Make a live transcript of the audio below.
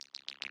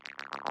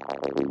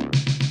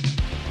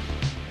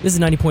This is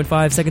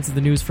 90.5 Seconds of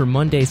the News for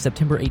Monday,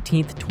 September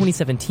 18th,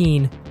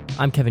 2017.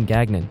 I'm Kevin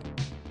Gagnon.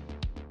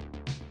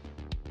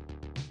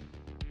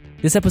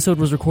 This episode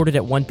was recorded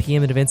at 1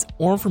 p.m. and events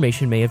or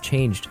information may have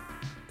changed.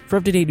 For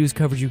up-to-date news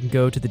coverage, you can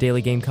go to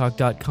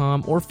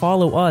thedailygamecock.com or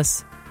follow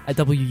us at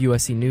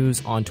WUSC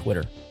News on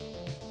Twitter.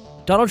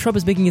 Donald Trump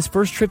is making his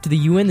first trip to the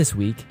UN this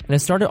week and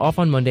has started off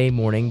on Monday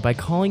morning by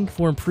calling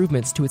for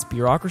improvements to its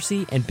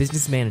bureaucracy and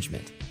business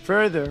management.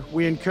 Further,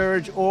 we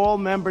encourage all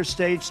member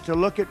states to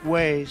look at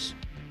ways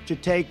to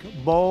take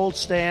bold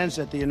stands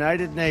at the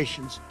United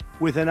Nations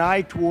with an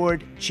eye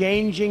toward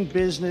changing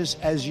business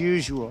as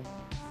usual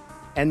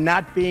and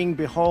not being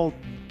beholden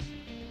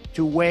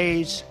to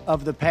ways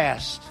of the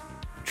past.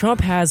 Trump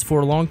has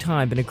for a long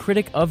time been a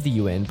critic of the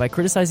UN by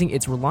criticizing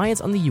its reliance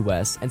on the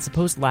U.S. and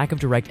supposed lack of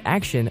direct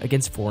action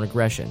against foreign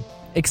aggression.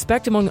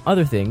 Expect, among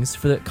other things,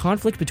 for the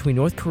conflict between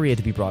North Korea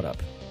to be brought up.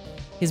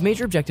 His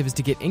major objective is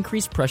to get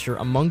increased pressure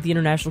among the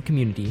international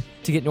community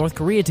to get North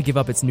Korea to give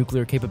up its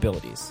nuclear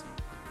capabilities.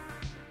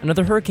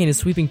 Another hurricane is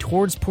sweeping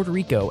towards Puerto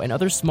Rico and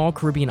other small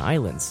Caribbean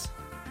islands.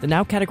 The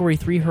now Category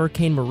 3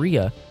 Hurricane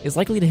Maria is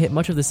likely to hit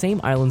much of the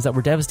same islands that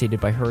were devastated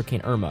by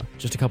Hurricane Irma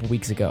just a couple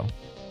weeks ago.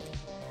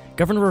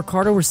 Governor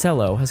Ricardo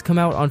Rossello has come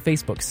out on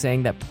Facebook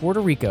saying that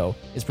Puerto Rico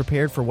is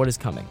prepared for what is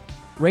coming.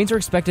 Rains are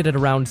expected at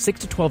around 6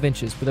 to 12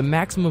 inches with a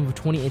maximum of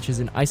 20 inches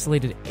in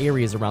isolated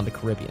areas around the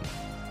Caribbean.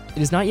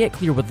 It is not yet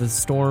clear whether the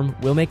storm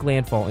will make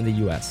landfall in the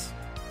U.S.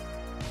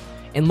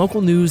 In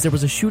local news, there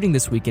was a shooting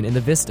this weekend in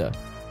the Vista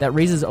that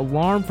raises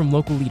alarm from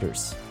local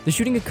leaders. The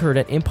shooting occurred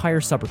at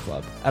Empire Supper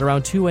Club at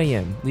around 2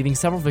 a.m., leaving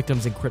several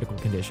victims in critical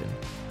condition.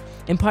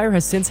 Empire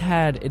has since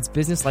had its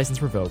business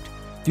license revoked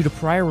due to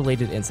prior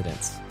related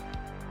incidents.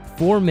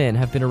 4 men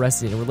have been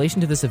arrested in relation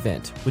to this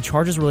event, with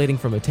charges relating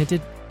from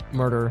attempted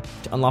murder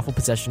to unlawful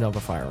possession of a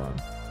firearm.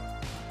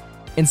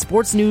 In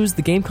sports news,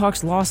 the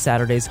Gamecocks lost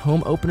Saturday's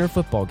home opener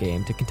football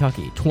game to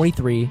Kentucky,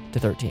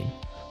 23-13.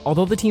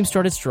 Although the team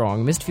started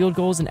strong, missed field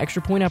goals and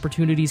extra point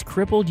opportunities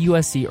crippled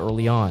USC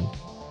early on.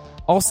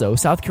 Also,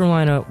 South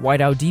Carolina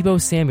wideout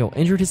Deebo Samuel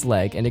injured his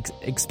leg and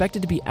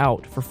expected to be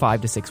out for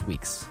 5 to 6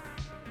 weeks.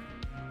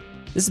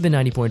 This has been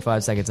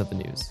 90.5 Seconds of the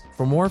News.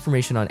 For more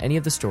information on any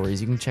of the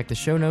stories, you can check the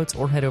show notes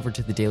or head over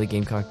to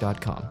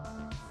thedailygamecock.com.